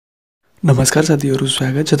नमस्कार साथीहरु,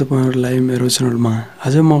 स्वागत छ तपाईहरुलाई मेरो च्यानलमा।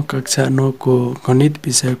 आज म कक्षा 9 को गणित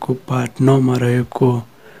विषयको पाठ 9 मा रहेको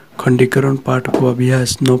खण्डीकरण पाठको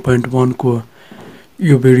अभ्यास 9.1 को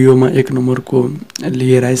यो भिडियोमा 1 नम्बरको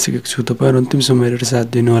लिएर आइसकेको छु। तपाईहरु अन्तिमसम्म हेरेर साथ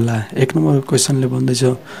दिनु होला। 1 नम्बरको क्वेशनले भन्दैछ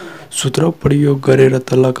सूत्र प्रयोग गरेर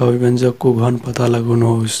तलका अभिव्यञ्जकको घन पत्ता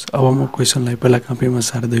लगाउनुहोस्। अब म क्वेशनलाई पहिला कपीमा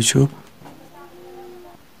सार्दै छु।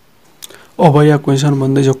 अब यहाँ क्वेशन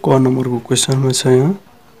भन्दैछ क नम्बरको क्वेशनमा छ यहाँ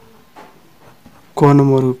क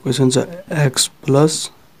नम्बरको क्वेशन छ x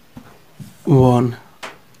 + 1।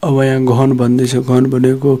 अब यहाँ घन भन्दैछ, घन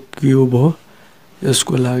भनेको क्यूब हो।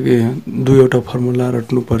 यसको लागि दुईवटा फर्मुला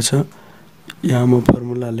रट्नु पर्छ। यहाँ म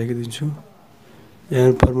फर्मुला लेखिदिन्छु।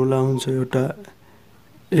 यहाँ फर्मुला हुन्छ एउटा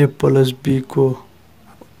a + b को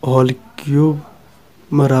होल क्यूब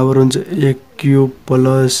बराबर हुन्छ a cube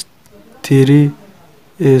 +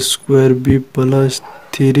 3a square b +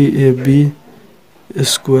 3ab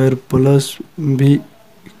square + b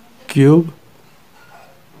cube.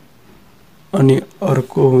 अनि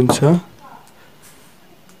अर्को हुन्छ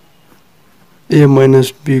a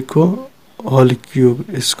 - b को होल क्यूब।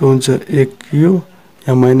 यसको हुन्छ a क्यूब,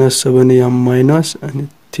 यहाँ माइनस छ भने यहाँ माइनस, अनि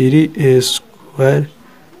 3a स्क्वायर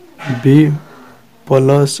b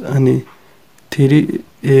प्लस अनि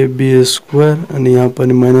 3ab स्क्वायर, अनि यहाँ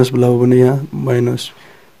पनि माइनस बोलाउ भने यहाँ माइनस।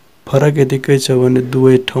 फरक यतिकै छ भने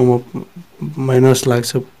दुवै ठाउँमा माइनस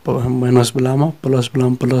लाग्छ, माइनस बेलामा प्लस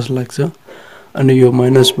बेलामा प्लस लाग्छ। अनि यो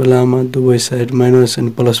माइनस बेलामा दुवै साइड माइनस अनि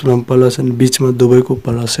प्लस बेलामा प्लस, अनि बीचमा दुवैको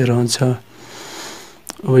प्लसै रहन्छ।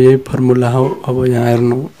 अब यही फर्मुला हो। अब यहाँ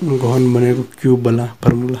हेर्नु घन भनेको क्यूब वाला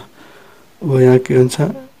फर्मुला। अब यहाँ के हुन्छ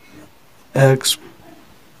x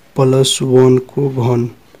 + 1 को घन,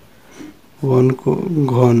 1 को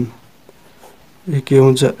घन। यो के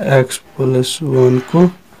हुन्छ x + 1 को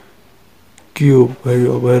क्यूब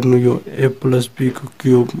भयो। अब हेर्नु यो a + b को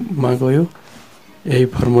क्यूब मा गयो यही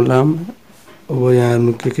फर्मुलामा। अब यहाँ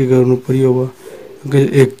हेर्नु के गर्नु पर्यो। अब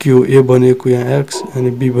a क्यूब, a भनेको यहाँ x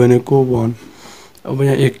अनि b भनेको 1। अब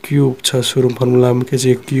यहाँ a क्यूब छ सुरु फर्मुलामा, के छ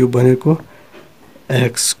a क्यूब भनेको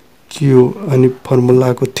x क्यूब अनि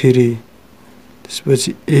फर्मुलाको 3।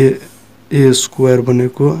 त्यसपछि a स्क्वायर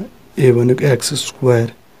भनेको a भनेको x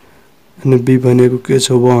स्क्वायर अनि b भनेको के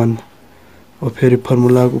छ 1। अब फेरि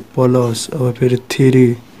फर्मुलाको प्लस, अब फेरि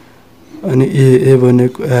 3 अनि a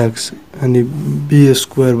भनेको x अनि b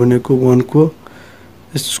स्क्वायर भनेको 1 को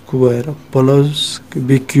स्क्वायर प्लस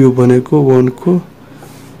b क्यूब भनेको 1 को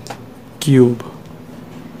क्यूब।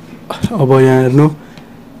 अब यहाँ हेर्नु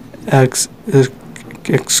x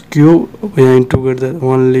क्यूब, अब यहाँ इन्टु गर्दा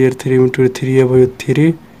 1 लेयर 3 इन्टु 3 भयो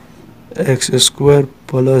 3x स्क्वायर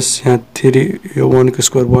प्लस यहाँ 3 यो 1 को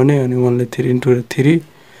स्क्वायर बन्यो अनि 1 ले 3 इन्टु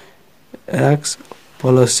 3x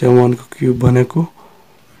प्लस यहाँ 1 को क्यूब भनेको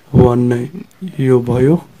 1 नै। यो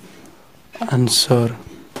भयो आन्सर।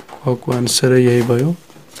 को आन्सर यही भयो।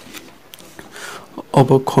 अब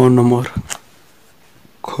ख नम्बर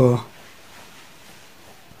ख।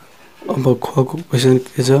 अब ख को क्वेशन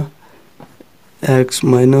के छ x -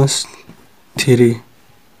 3।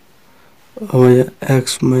 अब यहाँ x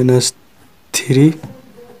 - 3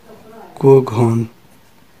 को घन,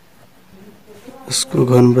 इसको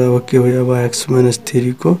घन बराबर के भयो। अब x -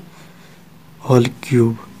 3 को होल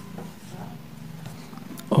क्यूब।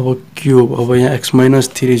 अब क्यूब, अब यहाँ x -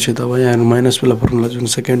 3 छ त अब यहाँ माइनस वाला फर्मुला जुन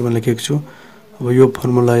सेकेन्डमा लेखेको छु, अब यो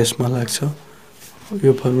फर्मुला यसमा लाग्छ।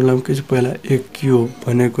 यो फर्मुलामा के छ पहिला a क्यूब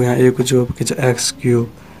भनेको यहाँ a को जवाब के छ x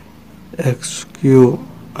क्यूब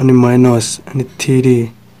अनि माइनस अनि 3।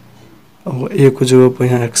 अब a को जवाब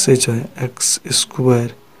यहाँ x छ x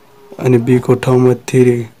स्क्वायर अनि b को ठाउँमा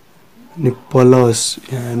 3 अनि प्लस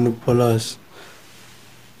यहाँ हेर्नु प्लस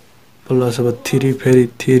अब 3 फेरि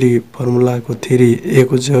 3 फर्मुलाको 3 a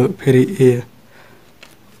को जवाब फेरि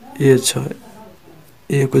a छ,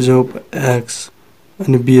 a को जवाब x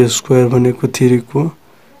अनि b स्क्वायर भनेको 3 को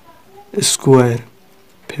स्क्वायर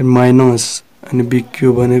फिर माइनस अनि b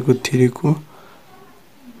क्यूब भनेको 3 को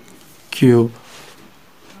क्यूब।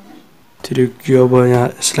 3 क्यूब यहाँ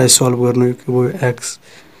यसलाई सल्भ गर्नु के भयो x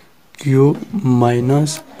क्यूब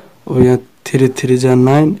माइनस, अब यहाँ 3 3 जा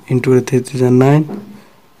 9 इन्टु 3 3 जा 9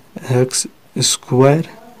 x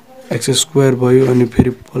स्क्वायर भयो अनि फेरि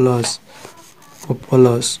प्लस अब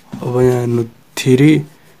यहाँ हेर्नु 3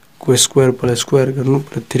 को स्क्वायर प्लस स्क्वायर गर्नु,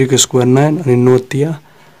 3 को स्क्वायर 9 अनि 9 तिया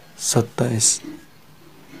 27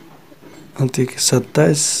 अनि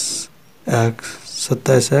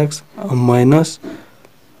 27x माइनस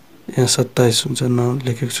यहाँ 27 हुन्छ न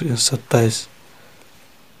लेखेको छु यहाँ 27।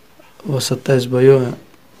 अब 27 भयो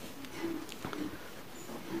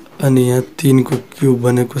अनि यहाँ 3 को क्यूब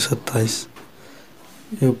भनेको 27,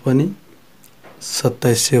 यो पनि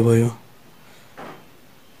 2700 भयो।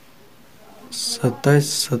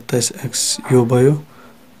 27x यो भयो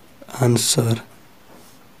आन्सर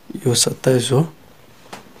यो 27 हो।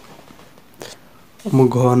 अब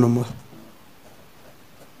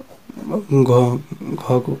घ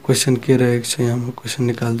को क्वेशन के रहेको छ यहाँ म क्वेशन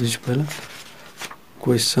निकाल्दैछु पहिला।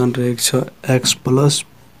 क्वेशन रहेको छ x +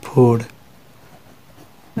 4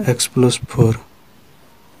 x + 4।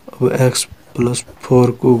 अब x + 4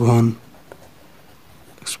 को घन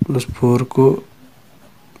x + 4 को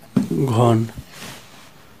घन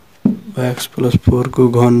x + 4 को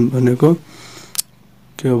घन भनेको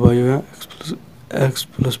के हो भयो यहाँ x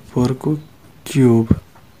 + 4 को क्यूब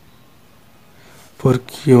 4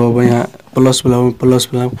 क्यूब। अब यहाँ प्लस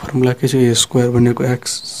बेला फर्मुला के छ a स्क्वायर भनेको x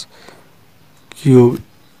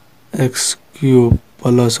क्यूब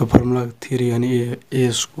प्लस फर्मुला 3 अनि a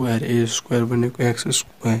स्क्वायर भनेको x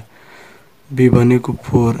स्क्वायर b भनेको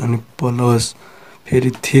 4 अनि प्लस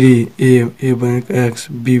फेरि 3 a भनेको x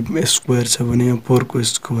b स्क्वायर छ भने यहाँ 4 को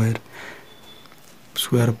स्क्वायर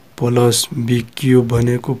प्लस b क्यूब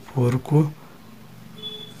भनेको 4 को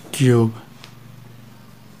क्यूब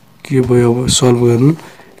के भयो। अब सल्भ गर्नु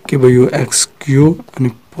के भयो x क्यूब अनि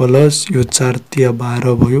प्लस यो 4 तिया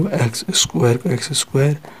 12 भयो x स्क्वायर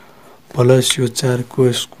प्लस यो 4 को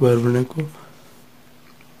स्क्वायर भनेको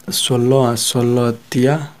 16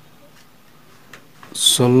 तिया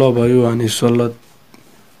 16 भयो अनि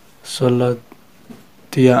 16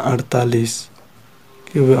 तिया 48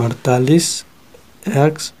 के भयो 48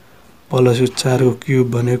 x प्लस यो 4 को क्यूब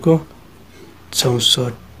भनेको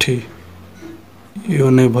 64 यो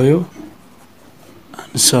नै भयो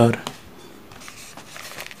आन्सर।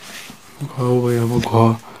 घ भयो।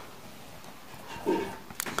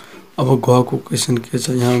 अब घ को क्वेशन के छ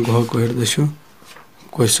यहाँ घ को हेर्दैछु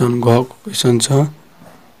क्वेशन घ को क्वेशन छ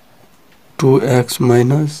 2x -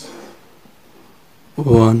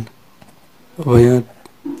 1। अब यहाँ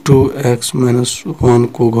 2x - 1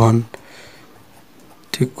 को घन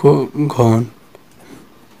ठीक को घन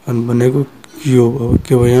भनेको क्यूब। अब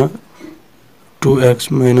के भयो यहाँ 2x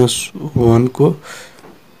 - 1 को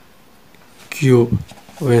क्यूब।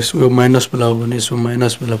 अब यसको माइनस बेला हो भने यसको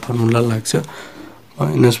माइनस बेला फर्मुला लाग्छ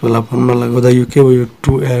माइनस बेला फर्मुला लाग्दा यो के भयो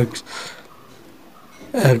 2x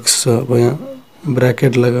अब यहाँ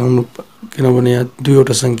ब्राकेट लगाउनु किनभने यहाँ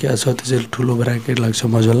दुईवटा संख्या छ त्यसैले ठुलो ब्राकेट लाग्छ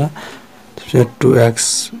मजला। त्यसपछि 2x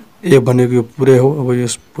a भनेको यो पुरै हो। अब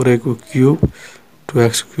यस पुरैको क्यूब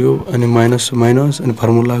 2x क्यूब अनि माइनस अनि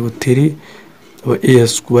फर्मुलाको 3 अब a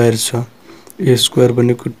स्क्वायर छ a स्क्वायर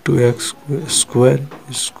भनेको 2x स्क्वायर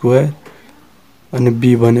अनि b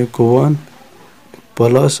भनेको 1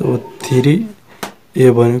 प्लस अब 3 a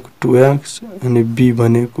भनेको 2x अनि b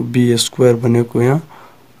भनेको b स्क्वायर भनेको यहाँ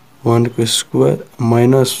 1 को स्क्वायर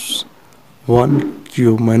माइनस 1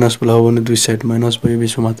 क्यूब माइनस बेला हो भने दुई साइड माइनस भयो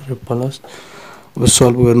बिचमा मात्र प्लस। अब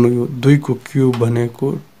सल्भ गर्नु यो 2 को क्यूब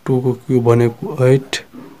भनेको 2 को क्यूब भनेको 8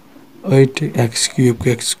 x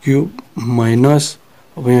क्यूब माइनस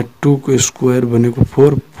अब यहाँ 2 को स्क्वायर भनेको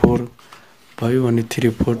 4 भयो अनि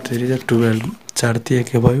 3 4 3 12 4 तिया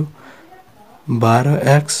के भयो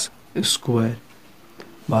 12x स्क्वायर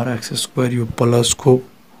यो प्लस को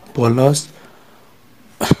प्लस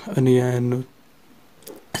अनि यहाँ हेर्नु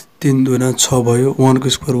 3 दुना 6 भयो 1 को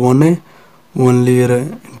स्क्वायर 1 नै 1 लिएर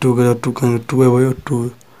इन्टु गर्दा 2 भयो 2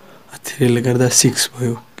 3 ले गर्दा 6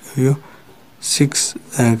 भयो यो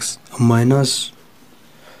 6x माइनस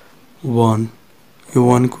 1 यो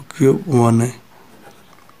 1 को क्यूब 1 नै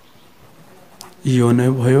यो नै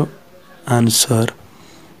भयो आन्सर।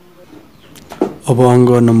 अब अङ्क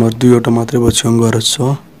नम्बर 2 वटा मात्रै बच्यो अङ्कहरु छ।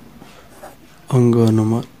 अङ्क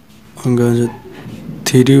नम्बर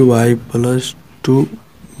 3y +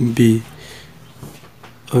 2b।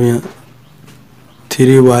 अब यहाँ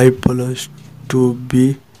 3y + 2b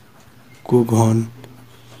को घन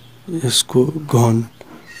यसको घन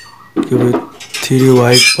के भयो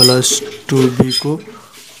 3y + 2b को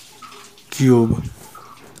क्यूब।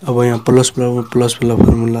 अब यहाँ प्लस वाला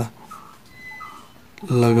फर्मुला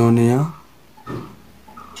लगाउने यहाँ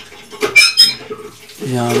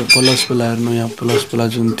प्लस वाला हेर्नु यहाँ प्लस वाला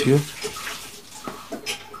जुन थियो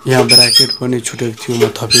यहाँ ब्राकेट पनि छुटेको थियो म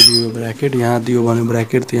थपिदियो ब्राकेट यहाँ दियो भने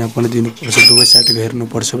ब्राकेट त यहाँ पनि दिनुपर्छ दुवै साइड हेर्नु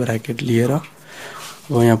पर्छ ब्राकेट लिएर।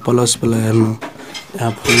 अब यहाँ प्लस वाला हेर्नु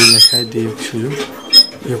यहाँ फर्मुला लेखाइदिएको छु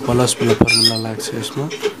यो प्लस वाला फर्मुला लाग्छ यसमा।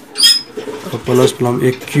 अब प्लस वाला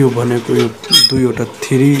 1 क्यूब भनेको यो दुईवटा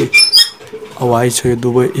 3 अब y छ यो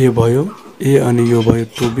दुवै a भयो a अनि यो भयो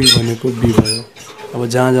 2b भनेको b भयो। अब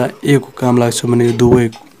जहाँ a को काम लाग्छ भने यो दुवै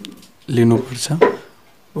लिनु पर्छ।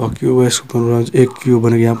 अब क्यूब यसको फर्मुला 1 क्यूब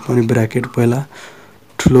भनेको यहाँ पनि ब्राकेट पहिला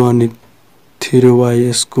ठुलो अनि 3y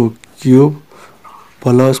यसको क्यूब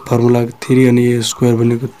प्लस फर्मुला 3 अनि a स्क्वायर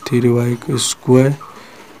भनेको 3y को स्क्वायर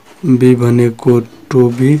b भनेको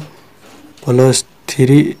 2b plus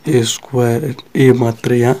 3a square a मात्र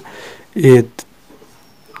यहाँ a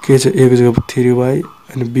के छ a को जग्गामा 3y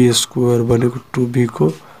अनि b स्क्वायर भनेको 2b को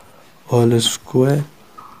whole square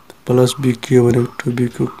plus b cube भनेको 2b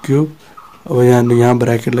को क्यूब। अब यहाँ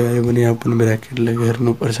ब्रैकेट लगायो भने यहाँ पनि ब्रैकेट लगाएर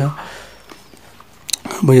हेर्नु पर्छ।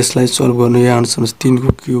 अब यसलाई सल्भ गर्नु यहाँ आन्सर 3 को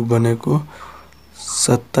क्यूब भनेको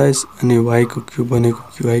 27 अनि y को क्यूब भनेको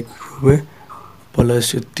y क्यूब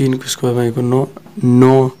प्लस 3 को स्क्वायर भनेको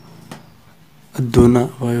 9 दुना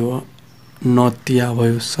भयो 9 तिया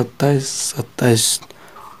भयो 27 27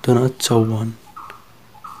 दुना 54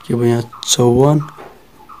 के भयो यहाँ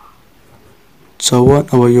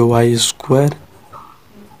 54 अब यो y स्क्वायर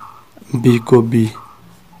b को b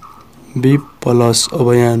प्लस अब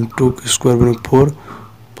यहाँ 2 को स्क्वायर भनेको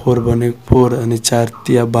 4 भनेको 4 अनि 4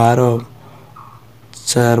 तिया 12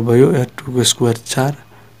 4 भयो यहाँ 2 को स्क्वायर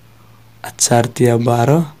 4 तिया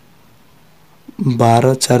 12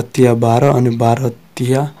 4 तिया 12 अनि 12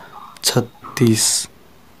 तिया 36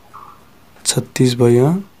 भयो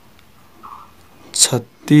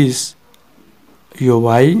 36 यो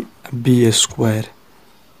y b स्क्वायर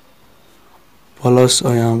प्लस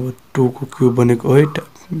यहाँ 2 को क्यूब भनेको 8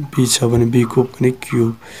 b छ भने b को पनि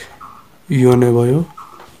क्यूब यो नै भयो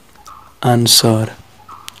आन्सर।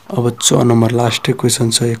 अब 6 नम्बर लास्ट क्वेशन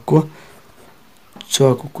छ एक को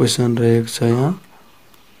 6 को क्वेशन रहेको छ यहाँ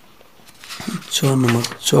 6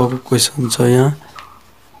 को क्वेशन छ यहाँ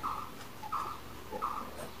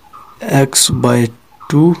x/2 -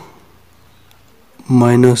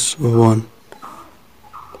 1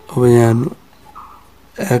 अब यहाँ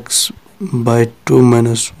x/2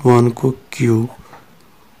 - 1 को क्यूब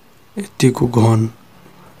यतिको घन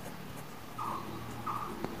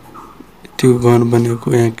बनेको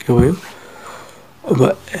यहाँ के भयो अब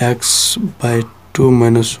x/2 -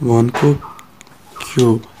 1 को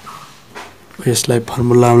क्यूब यसलाई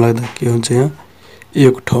फर्मुलामा लाग्दा के हुन्छ यहाँ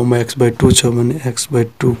एक ठाउँमा x/2 छ भने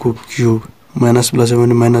x/2 को क्यूब माइनस प्लस छ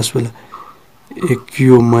भने minus plus a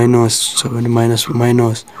cube minus छ भने माइनस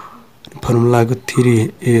माइनस फर्मुलाको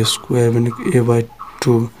 3a स्क्वायर भनेको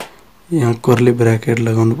a/2 यहाँ कर्ली ब्रैकेट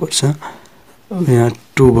लगाउनु पर्छ। अब यहाँ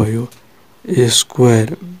 2 भयो a स्क्वायर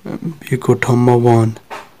b को ठाउँमा 1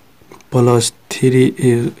 प्लस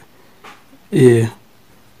 3a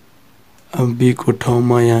अब b को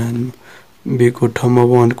ठाउँमा यहाँ b को ठाउँमा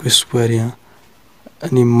 1 को स्क्वायर यहाँ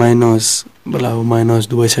अनि माइनस बलाउ माइनस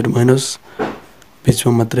दुवै साइड माइनस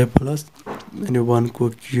बीचमा मात्रै प्लस अनि 1 को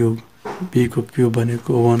क्यूब b को क्यूब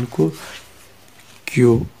भनेको 1 को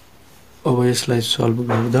क्यूब। अब यसलाई सल्भ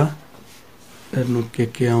गर्दा हेर्नु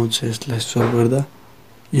के आउँछ यसलाई सल्भ गर्दा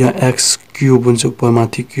यहाँ x क्यूब हुन्छ ऊपर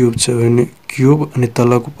माथि क्यूब छ भने क्यूब अनि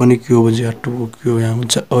तलको पनि क्यूब हुन्छ यहाँ 2 को क्यूब यहाँ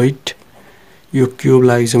हुन्छ 8 यो क्यूब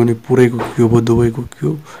लागेछ भने पुरैको क्यूब हो दुवैको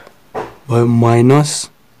क्यूब भयो माइनस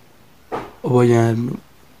अब यहाँ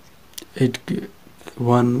 8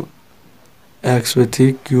 1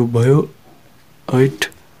 x/3 क्यूब भयो 8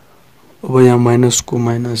 अब यहाँ माइनस को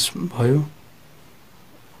माइनस भयो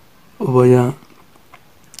अब यहाँ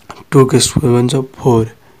 2 के स्क्वायर बन्छ 4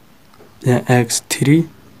 यहाँ x3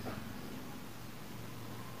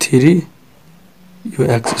 यो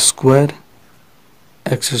x स्क्वायर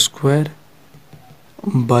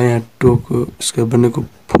बायाँ 2 को स्क्वायर बनेको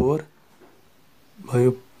 4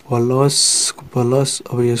 भयो प्लस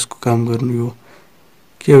अब यसको काम गर्नु यो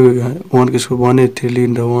के हो यहाँ 1 को स्क्वायर 1 3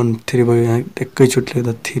 लिँदा 1 3 भयो यहाँ एकैचोटि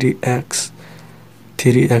लेख्दा 3x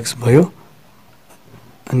भयो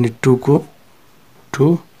अनि 2 को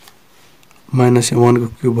 2 माइनस 1 को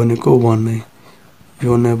क्यूब भनेको 1 नै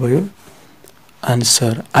यो नै भयो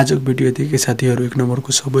आन्सर। आजको भिडियो यतिकै साथीहरु 1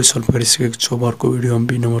 नम्बरको सबै सल्भ गरिसकेको छु। अर्को भिडियोमा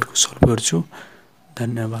 2 नम्बरको सल्भ गर्छु।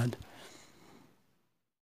 धन्यवाद।